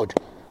 God,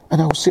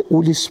 and I will say,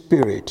 Holy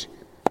Spirit,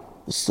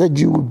 said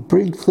you would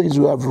bring things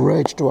we have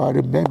read to our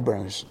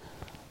remembrance.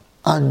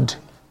 And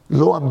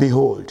lo and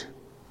behold.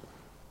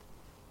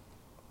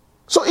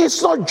 So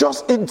it's not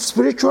just in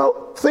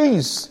spiritual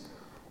things,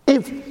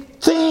 in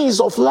things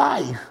of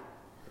life.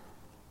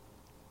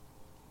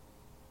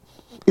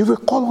 If we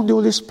call on the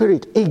Holy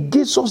Spirit, it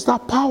gives us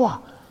that power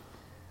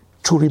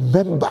to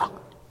remember.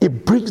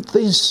 It brings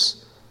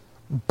things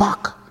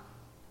back.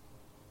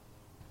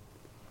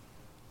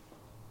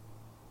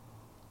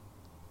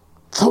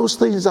 Those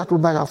things that we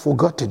might have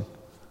forgotten.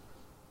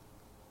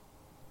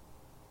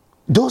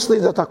 Those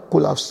things that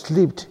could have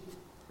slipped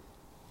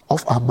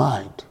off our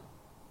mind.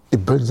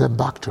 It brings them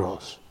back to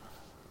us.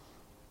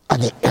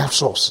 And it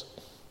helps us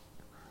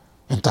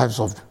in times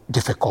of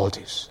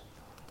difficulties.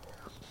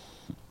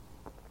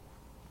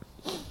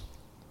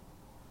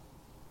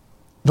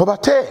 Number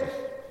 10,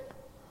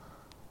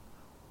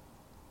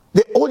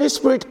 the Holy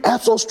Spirit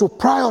helps us to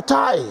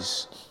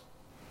prioritize.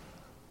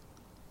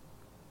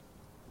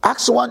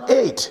 Acts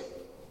 1:8,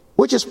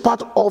 which is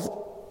part of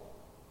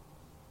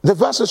the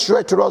verses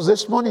read to us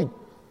this morning.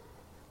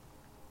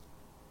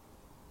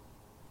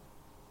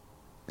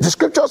 The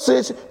scripture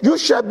says, "You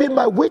shall be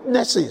my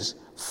witnesses,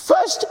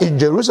 first in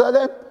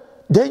Jerusalem,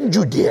 then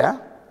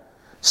Judea,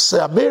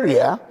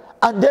 Samaria,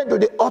 and then to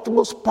the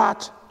utmost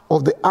part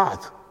of the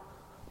earth."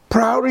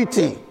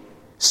 Priority,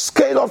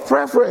 scale of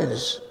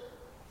preference,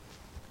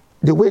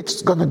 the way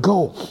it's going to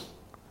go.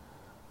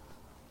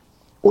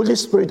 Holy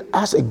Spirit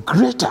has a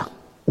greater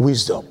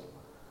wisdom,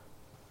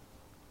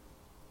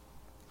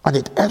 and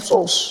it helps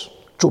us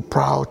to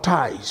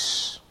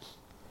prioritize.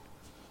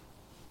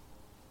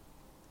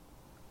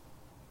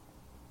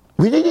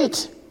 We need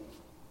it.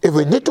 If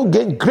we need to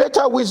gain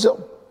greater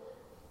wisdom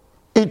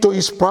into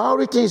His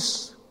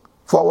priorities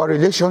for our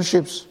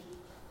relationships,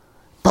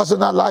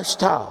 personal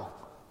lifestyle,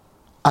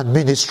 and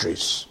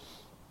ministries.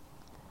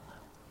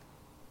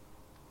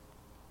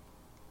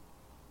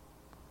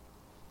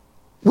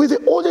 With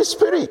the Holy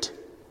Spirit,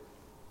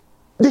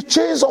 the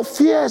chains of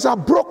fears are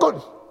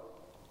broken.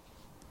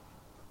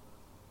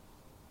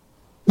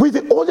 With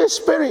the Holy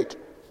Spirit,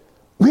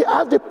 we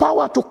have the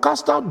power to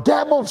cast out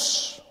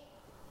demons.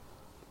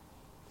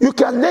 You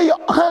can lay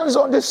your hands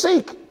on the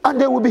sick and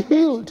they will be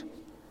healed.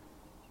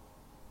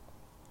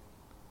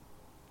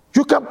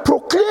 You can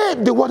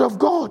proclaim the word of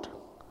God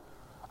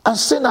and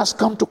sinners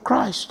come to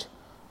Christ.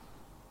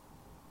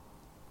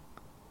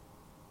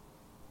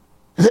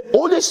 The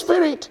Holy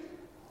Spirit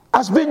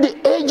has been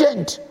the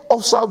agent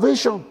of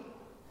salvation,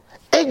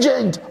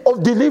 agent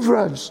of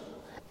deliverance,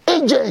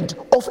 agent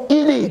of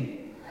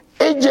healing,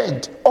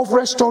 agent of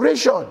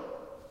restoration,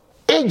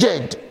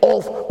 agent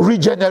of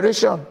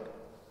regeneration.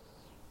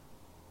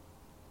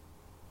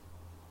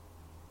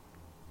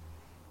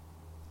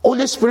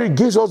 Holy Spirit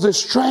gives us the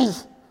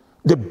strength,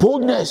 the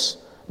boldness,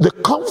 the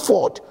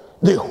comfort,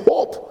 the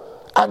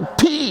hope and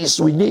peace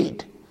we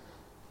need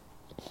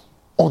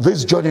on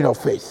this journey of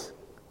faith.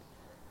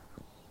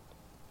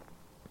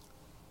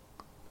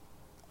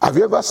 Have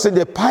you ever seen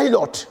a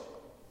pilot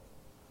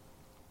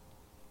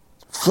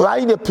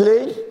flying a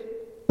plane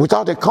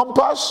without a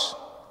compass?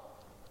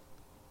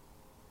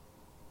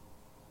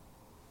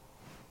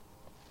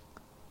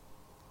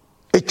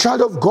 A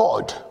child of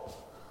God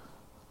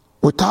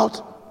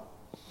without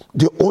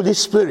the Holy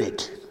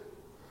Spirit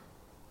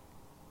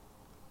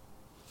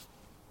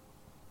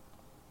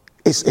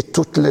is a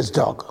toothless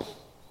dog.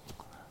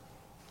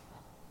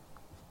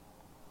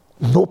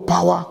 No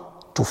power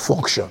to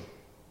function.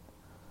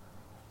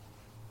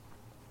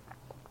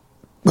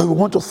 But we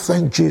want to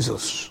thank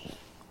Jesus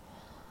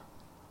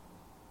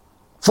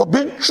for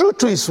being true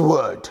to His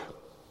word,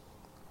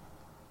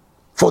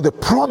 for the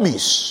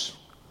promise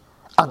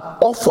and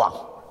offer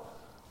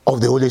of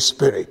the Holy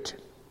Spirit.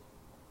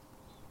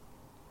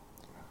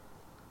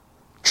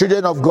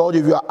 Children of God,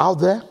 if you are out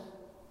there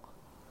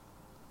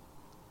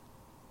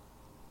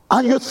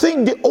and you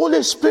think the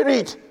Holy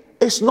Spirit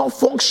is not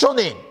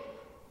functioning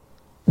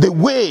the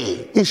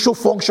way it should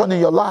function in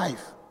your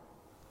life,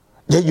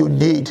 then you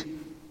need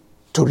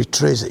to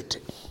retrace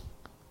it.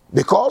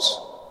 Because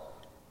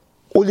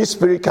Holy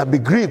Spirit can be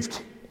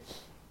grieved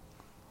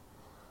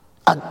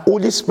and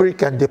Holy Spirit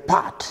can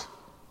depart.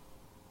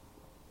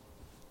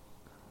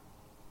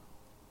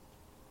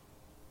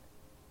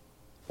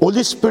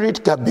 Holy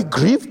Spirit can be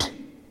grieved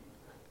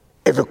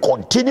if you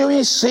continue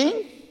in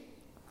sin.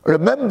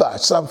 Remember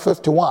Psalm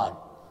 51.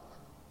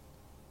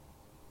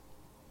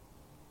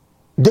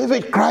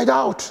 David cried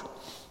out,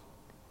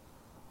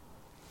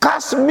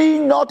 "Cast me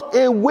not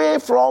away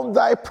from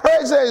thy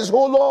presence,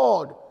 O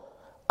Lord,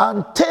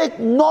 and take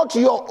not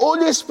your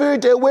Holy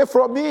Spirit away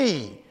from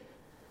me."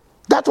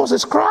 That was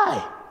his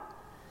cry.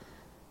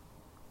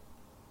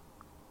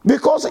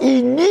 Because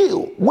he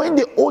knew when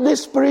the Holy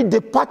Spirit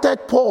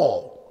departed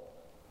Paul,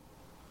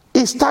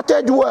 he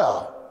started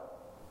well,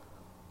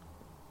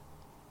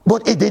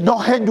 but it did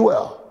not end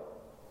well.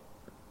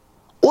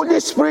 Holy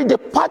Spirit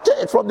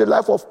departed from the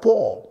life of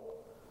Paul.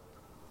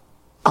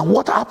 And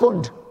what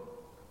happened?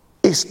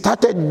 He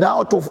started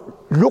now to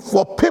look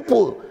for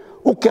people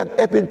who can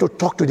help him to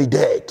talk to the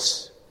dead.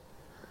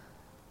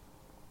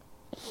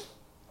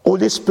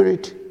 Holy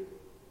Spirit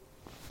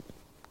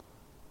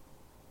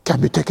can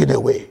be taken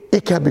away.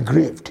 It can be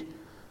grieved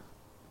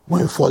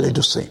when you fall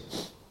into sin.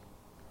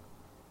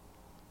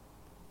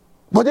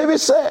 But David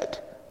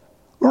said,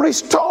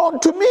 "Restore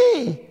to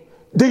me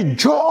the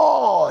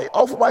joy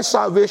of my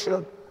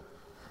salvation."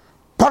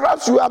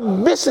 Perhaps you are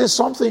missing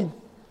something.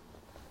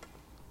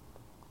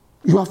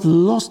 You have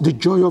lost the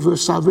joy of your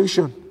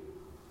salvation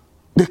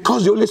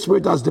because the Holy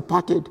Spirit has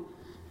departed.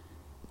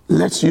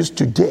 Let's use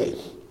today,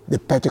 the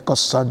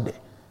Pentecost Sunday,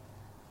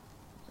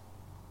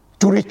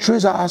 to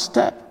retrace our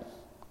step.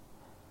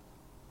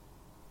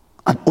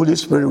 And Holy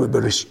Spirit will be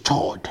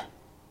restored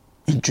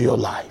into your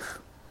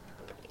life.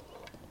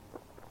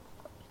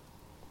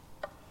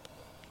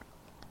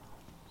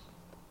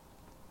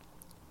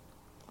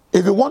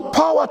 If you want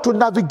power to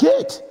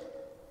navigate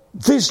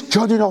this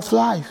journey of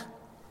life,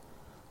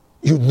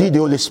 you need the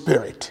Holy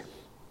Spirit.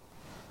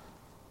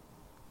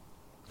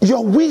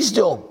 Your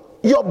wisdom,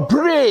 your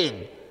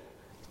brain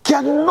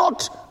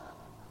cannot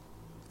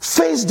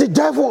face the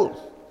devil.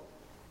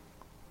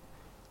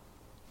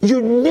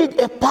 You need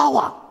a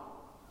power,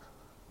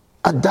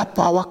 and that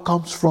power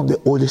comes from the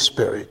Holy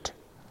Spirit.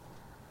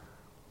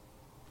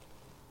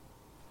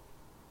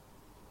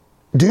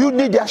 Do you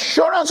need the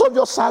assurance of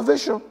your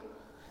salvation?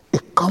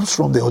 It comes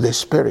from the Holy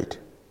Spirit.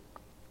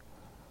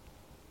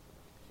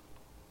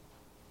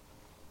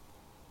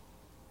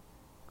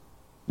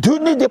 Do you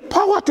need the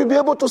power to be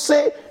able to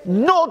say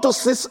no to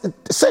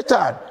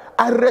Satan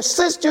and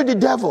resist you, the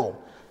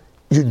devil?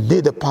 You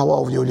need the power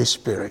of the Holy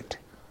Spirit.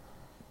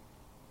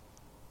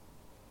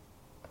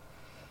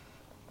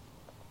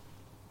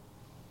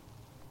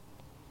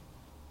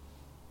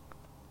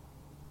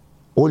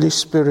 Holy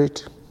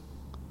Spirit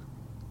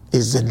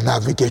is the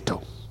navigator,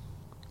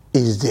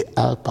 is the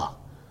helper.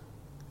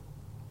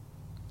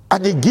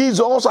 And he gives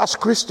us as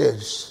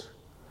Christians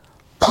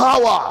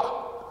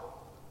power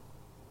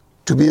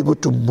to be able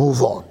to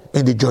move on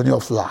in the journey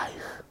of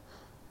life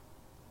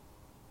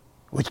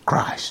with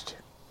Christ.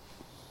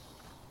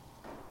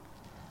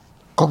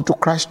 Come to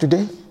Christ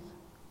today.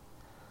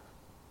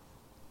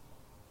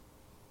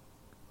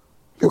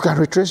 You can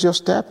retrace your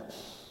step.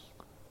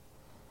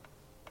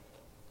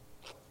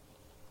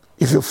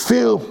 If you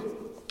feel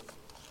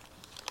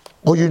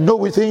or you know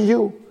within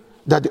you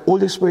that the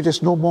Holy Spirit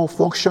is no more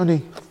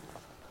functioning,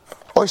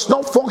 or it's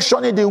not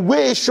functioning the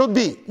way it should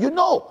be, you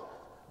know,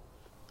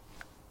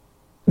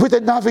 with a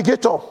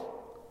navigator.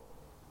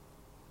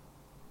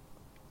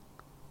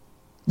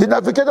 The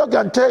navigator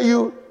can tell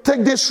you,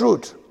 take this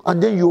route,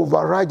 and then you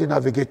override the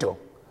navigator.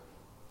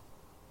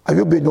 Have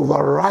you been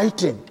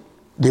overwriting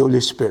the Holy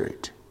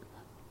Spirit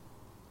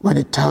when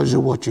it tells you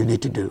what you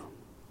need to do?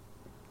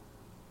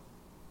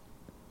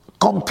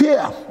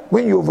 Compare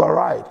when you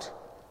override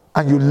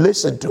and you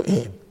listen to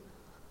him.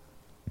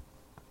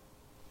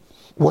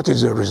 What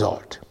is the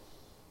result?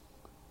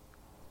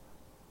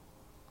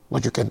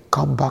 But you can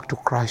come back to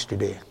Christ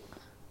today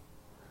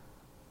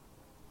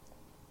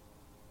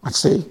and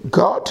say,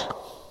 God,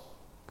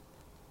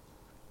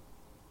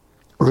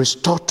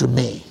 restore to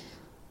me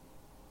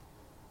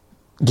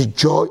the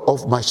joy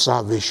of my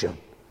salvation.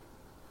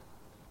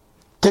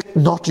 Take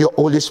not your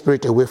Holy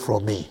Spirit away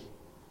from me.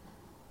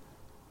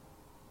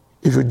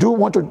 If you do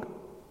want to,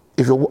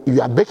 if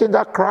you are making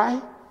that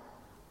cry,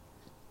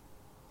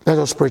 let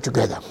us pray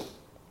together.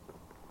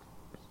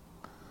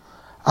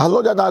 Our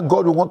Lord and our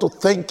God, we want to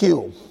thank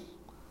you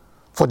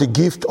for the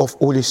gift of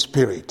Holy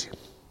Spirit.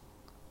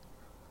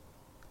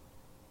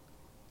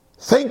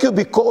 Thank you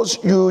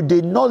because you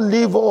did not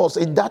leave us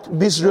in that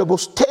miserable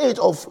state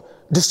of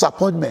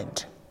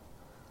disappointment,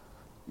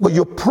 but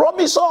you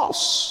promised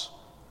us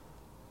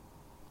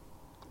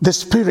the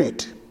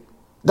Spirit,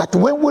 that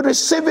when we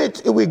receive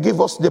it, it will give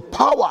us the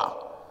power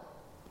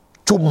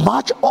to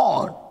march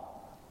on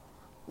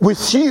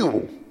with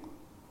you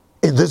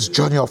in this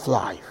journey of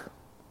life.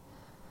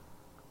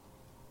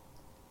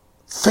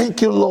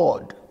 Thank you,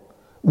 Lord.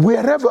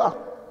 Wherever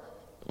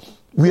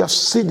we have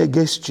sinned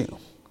against you,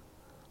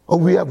 or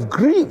we have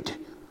grieved,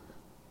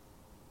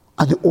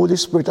 and the Holy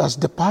Spirit has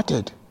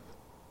departed,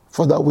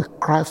 Father, we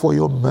cry for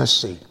your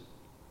mercy.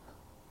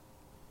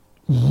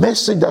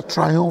 Mercy that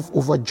triumphs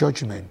over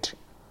judgment.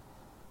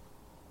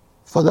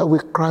 Father, we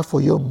cry for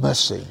your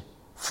mercy.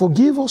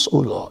 Forgive us, O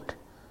Lord,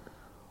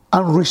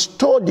 and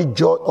restore the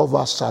joy of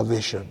our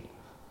salvation.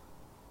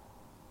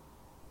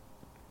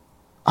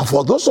 And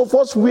for those of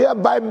us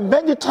whereby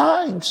many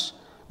times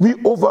we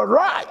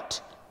override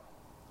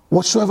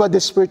whatsoever the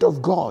Spirit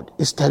of God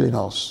is telling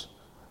us,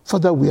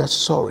 Father, we are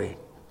sorry.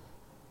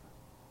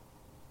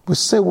 We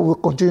say we will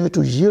continue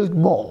to yield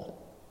more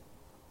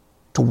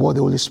to what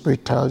the Holy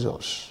Spirit tells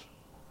us.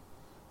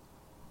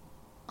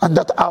 And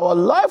that our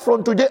life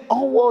from today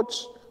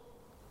onwards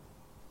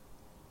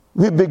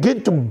will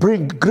begin to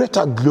bring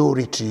greater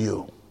glory to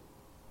you.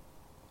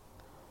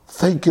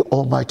 Thank you,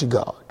 Almighty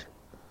God.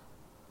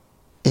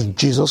 In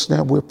Jesus'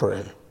 name we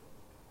pray.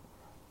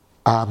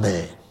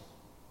 Amen.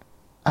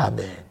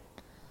 Amen.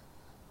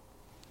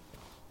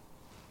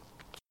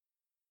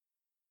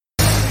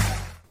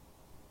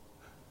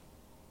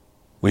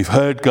 We've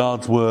heard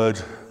God's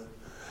word.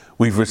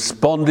 We've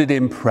responded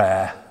in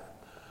prayer.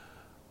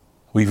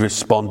 We've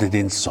responded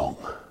in song.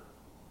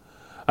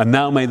 And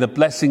now may the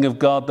blessing of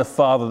God the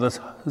Father,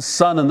 the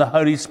Son, and the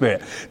Holy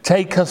Spirit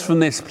take us from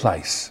this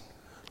place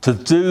to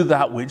do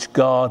that which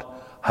God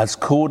has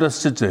called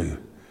us to do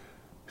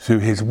through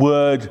his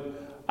word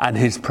and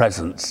his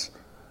presence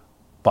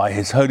by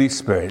his Holy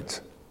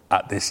Spirit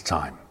at this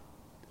time.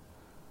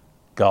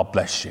 God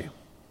bless you.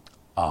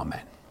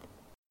 Amen.